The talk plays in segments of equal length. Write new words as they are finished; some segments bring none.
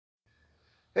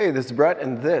Hey, this is Brett,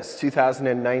 and this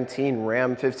 2019 Ram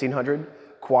 1500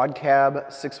 quad cab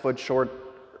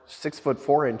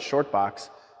 6'4" short box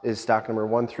is stock number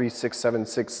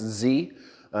 13676Z.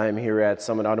 I'm here at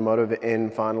Summit Automotive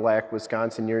in Fond du Lac,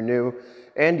 Wisconsin, your new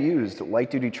and used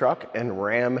light-duty truck and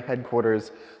Ram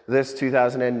headquarters. This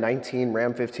 2019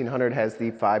 Ram 1500 has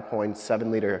the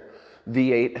 5.7-liter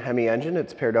V8 Hemi engine.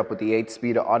 It's paired up with the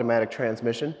 8-speed automatic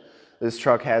transmission. This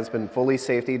truck has been fully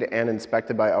safetied and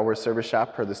inspected by our service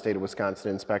shop per the state of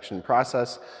Wisconsin inspection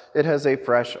process. It has a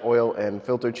fresh oil and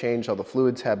filter change. All the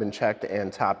fluids have been checked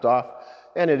and topped off,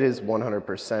 and it is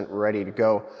 100% ready to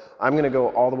go. I'm going to go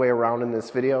all the way around in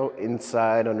this video,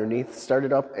 inside, underneath, start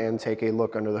it up, and take a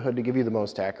look under the hood to give you the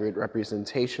most accurate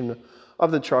representation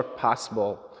of the truck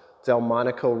possible.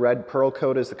 Delmonico red pearl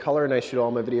coat is the color, and I shoot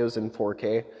all my videos in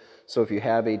 4K. So if you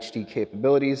have HD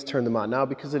capabilities, turn them on now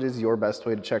because it is your best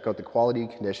way to check out the quality,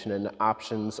 condition, and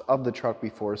options of the truck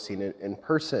before seeing it in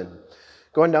person.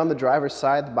 Going down the driver's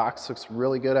side, the box looks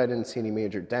really good. I didn't see any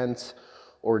major dents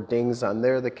or dings on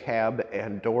there. The cab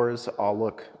and doors all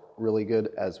look really good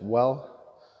as well.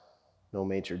 No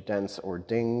major dents or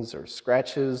dings or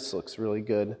scratches. Looks really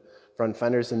good. Front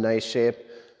fender's in nice shape.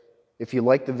 If you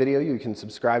like the video, you can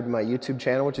subscribe to my YouTube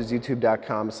channel, which is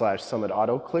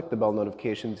youtube.com/summitauto. Click the bell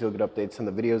notifications. You'll get updates on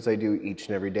the videos I do each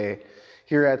and every day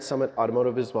here at Summit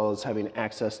Automotive, as well as having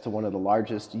access to one of the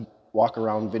largest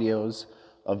walk-around videos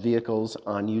of vehicles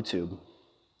on YouTube.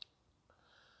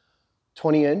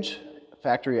 20-inch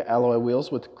factory alloy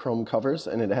wheels with chrome covers,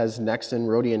 and it has Nexton,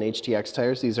 Rodian HTX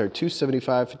tires. These are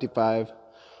 275/55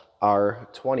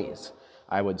 R20s.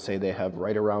 I would say they have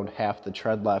right around half the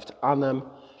tread left on them,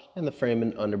 and the frame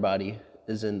and underbody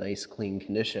is in nice clean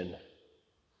condition.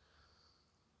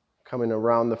 Coming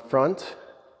around the front,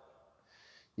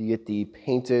 you get the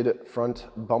painted front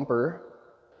bumper.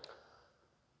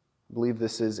 I believe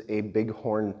this is a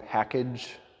Bighorn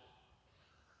package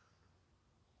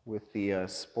with the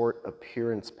sport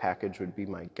appearance package would be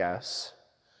my guess.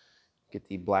 Get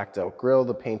the blacked out grille,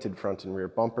 the painted front and rear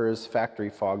bumpers, factory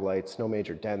fog lights, no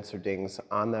major dents or dings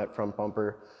on that front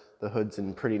bumper. The hood's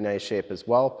in pretty nice shape as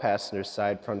well. Passenger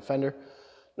side front fender,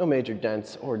 no major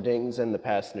dents or dings, and the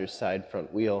passenger side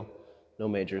front wheel, no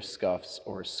major scuffs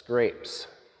or scrapes.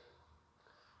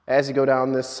 As you go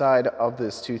down this side of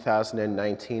this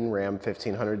 2019 Ram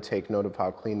 1500, take note of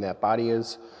how clean that body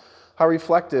is, how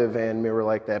reflective and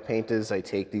mirror-like that paint is. I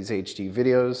take these HD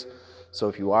videos, so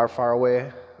if you are far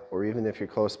away, or even if you're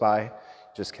close by,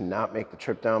 just cannot make the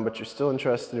trip down, but you're still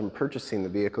interested in purchasing the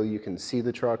vehicle, you can see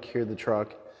the truck, hear the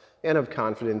truck, and have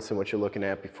confidence in what you're looking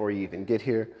at before you even get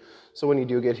here. So when you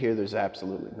do get here, there's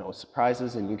absolutely no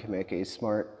surprises, and you can make a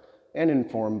smart and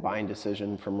informed buying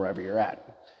decision from wherever you're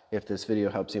at. If this video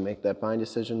helps you make that buying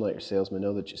decision, let your salesman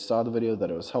know that you saw the video,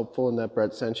 that it was helpful, and that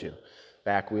Brett sent you.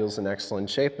 Back wheel's in excellent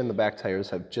shape, and the back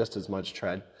tires have just as much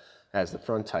tread as the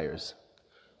front tires.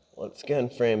 Once again,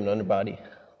 frame and underbody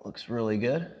looks really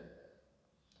good.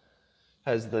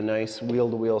 Has the nice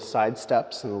wheel-to-wheel side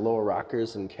steps, and the lower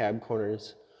rockers and cab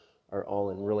corners are all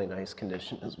in really nice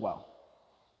condition as well.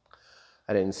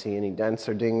 I didn't see any dents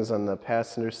or dings on the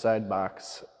passenger side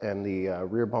box, and the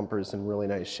rear bumper's in really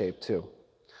nice shape too.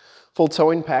 Full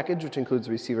towing package, which includes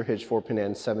receiver hitch, 4-pin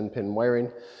and 7-pin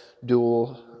wiring,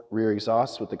 dual rear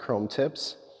exhaust with the chrome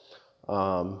tips.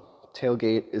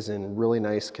 Tailgate is in really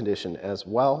nice condition as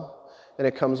well, and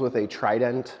it comes with a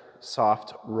Trident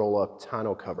soft roll-up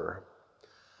tonneau cover.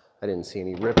 I didn't see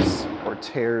any rips or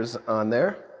tears on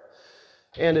there.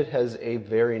 And it has a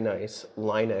very nice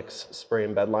Line-X spray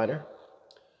and bed liner.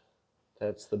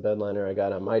 That's the bed liner I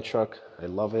got on my truck. I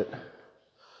love it.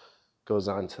 Goes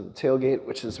on to the tailgate,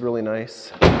 which is really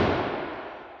nice.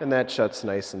 And that shuts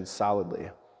nice and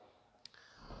solidly.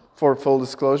 For full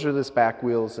disclosure, this back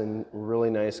wheel's in really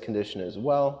nice condition as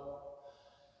well.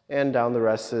 And down the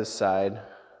rest of this side,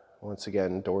 once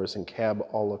again, doors and cab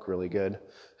all look really good.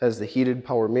 Has the heated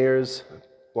power mirrors,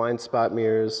 blind spot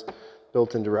mirrors,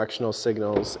 built-in directional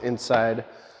signals inside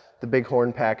the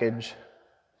Bighorn package.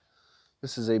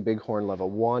 This is a Bighorn level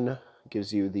 1.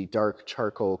 Gives you the dark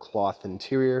charcoal cloth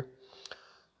interior.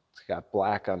 It's got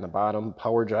black on the bottom.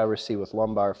 Power driver's seat with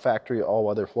lumbar, factory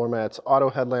all-weather floor mats, auto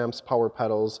headlamps, power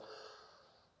pedals,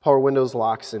 power windows,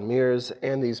 locks, and mirrors.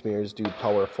 And these mirrors do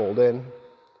power fold in.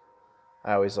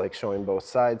 I always like showing both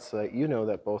sides so that you know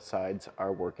that both sides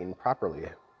are working properly.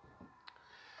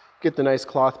 Get the nice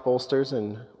cloth bolsters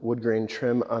and wood grain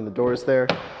trim on the doors there.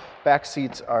 Back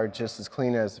seats are just as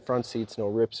clean as the front seats, no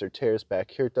rips or tears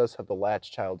back here. It does have the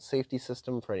latch child safety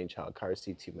system for any child car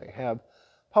seats you may have.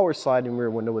 Power sliding rear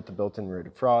window with the built-in rear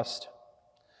defrost.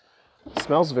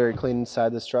 Smells very clean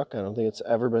inside this truck. I don't think it's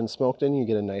ever been smoked in. You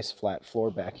get a nice flat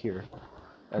floor back here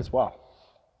as well.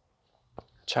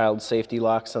 Child safety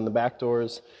locks on the back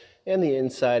doors, and the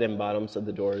inside and bottoms of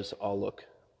the doors all look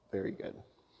very good.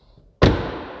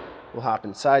 We'll hop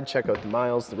inside, check out the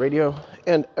miles, the radio,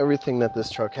 and everything that this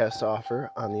truck has to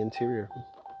offer on the interior.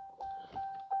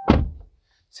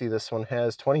 See, this one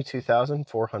has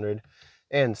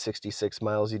 22,466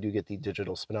 miles. You do get the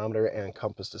digital speedometer and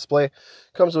compass display.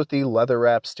 Comes with the leather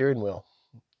wrapped steering wheel,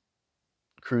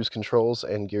 cruise controls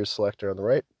and gear selector on the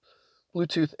right,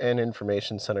 Bluetooth and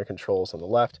information center controls on the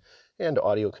left, and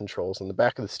audio controls on the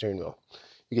back of the steering wheel.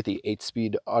 You get the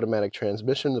 8-speed automatic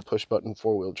transmission, the push button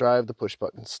 4-wheel drive, the push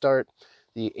button start,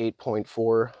 the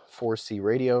 8.4 4C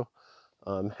radio,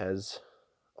 has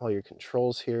all your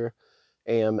controls here,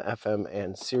 AM, FM,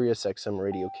 and Sirius XM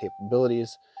radio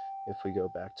capabilities. If we go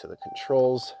back to the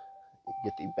controls, you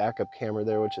get the backup camera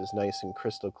there, which is nice and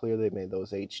crystal clear. They made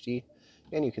those HD.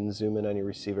 And you can zoom in on your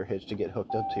receiver hitch to get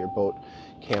hooked up to your boat,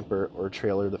 camper, or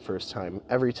trailer the first time,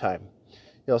 every time.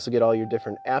 You also get all your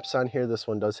different apps on here. This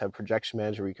one does have Projection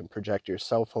Manager, where you can project your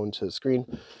cell phone to the screen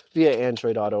via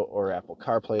Android Auto or Apple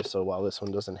CarPlay. So while this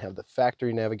one doesn't have the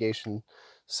factory navigation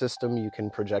system, you can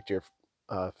project your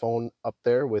phone up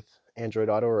there with Android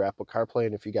Auto or Apple CarPlay.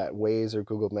 And if you got Waze or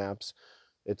Google Maps,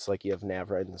 it's like you have nav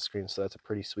right in the screen, so that's a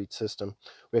pretty sweet system.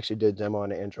 We actually did a demo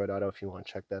on Android Auto if you want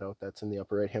to check that out. That's in the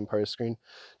upper right-hand part of the screen.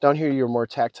 Down here, your more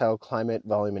tactile climate,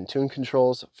 volume, and tune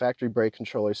controls, factory brake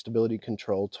controller, stability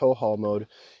control, tow haul mode.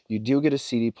 You do get a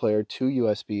CD player, 2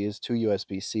 USBs, 2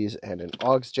 USB-Cs, and an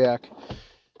aux jack,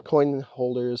 coin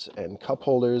holders and cup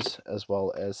holders, as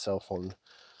well as cell phone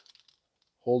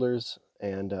holders,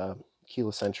 and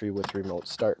keyless entry with remote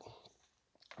start.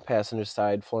 Passenger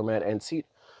side floor mat and seat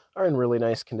are in really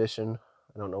nice condition.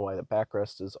 I don't know why the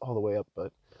backrest is all the way up,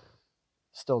 but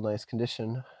still nice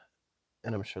condition.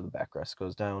 And I'm sure the backrest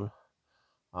goes down.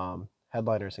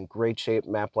 Headliner's in great shape.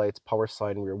 Map lights, power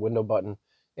slide and rear window button,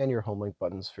 and your home link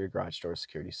buttons for your garage door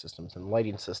security systems and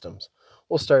lighting systems.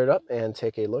 We'll start it up and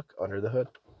take a look under the hood.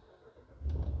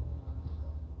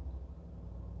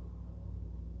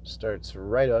 Starts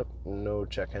right up, no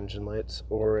check engine lights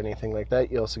or anything like that.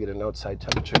 You also get an outside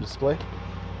temperature display.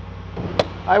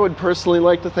 I would personally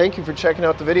like to thank you for checking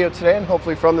out the video today, and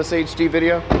hopefully from this HD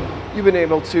video, you've been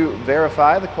able to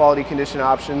verify the quality, condition,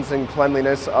 options, and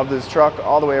cleanliness of this truck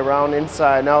all the way around,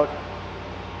 inside and out.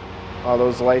 All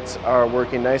those lights are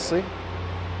working nicely.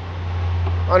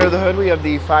 Under the hood, we have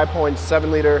the 5.7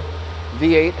 liter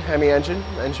V8 Hemi engine.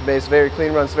 Engine bay is very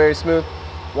clean, runs very smooth.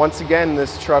 Once again,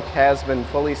 this truck has been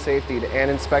fully safetied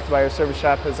and inspected by our service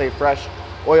shop, has a fresh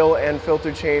oil and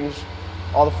filter change.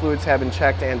 All the fluids have been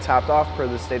checked and topped off per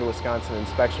the state of Wisconsin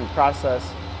inspection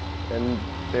process. And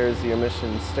there's the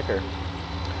emissions sticker.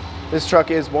 This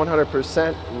truck is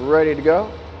 100% ready to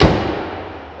go.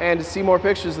 And to see more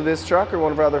pictures of this truck or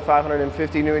one of our other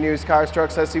 550 new and used cars,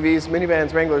 trucks, SUVs,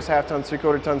 minivans, Wranglers, half tons,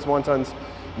 3/4 tons, 1 tons,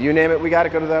 you name it, we got to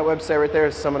go to that website right there,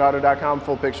 summitauto.com.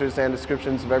 Full pictures and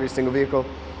descriptions of every single vehicle,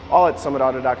 all at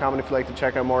summitauto.com. And if you'd like to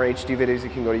check out more HD videos, you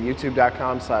can go to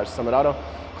youtube.com/summitauto.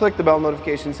 Click the bell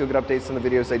notifications, you'll get updates on the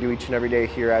videos I do each and every day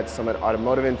here at Summit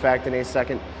Automotive. In fact, in a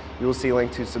second, you will see a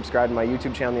link to subscribe to my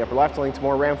YouTube channel in the upper left, a link to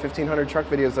more Ram 1500 truck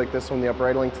videos like this one in the upper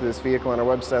right, a link to this vehicle on our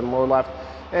website in the lower left,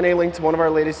 and a link to one of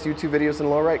our latest YouTube videos in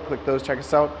the lower right. Click those, check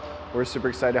us out. We're super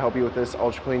excited to help you with this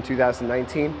ultra clean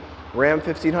 2019 Ram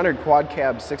 1500 quad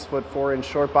cab, 6'4"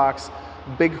 short box,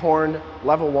 Bighorn,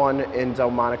 level 1 in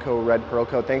Delmonico red pearl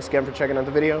coat. Thanks again for checking out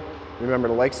the video. Remember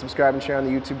to like, subscribe, and share on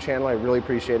the YouTube channel. I really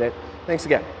appreciate it. Thanks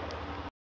again.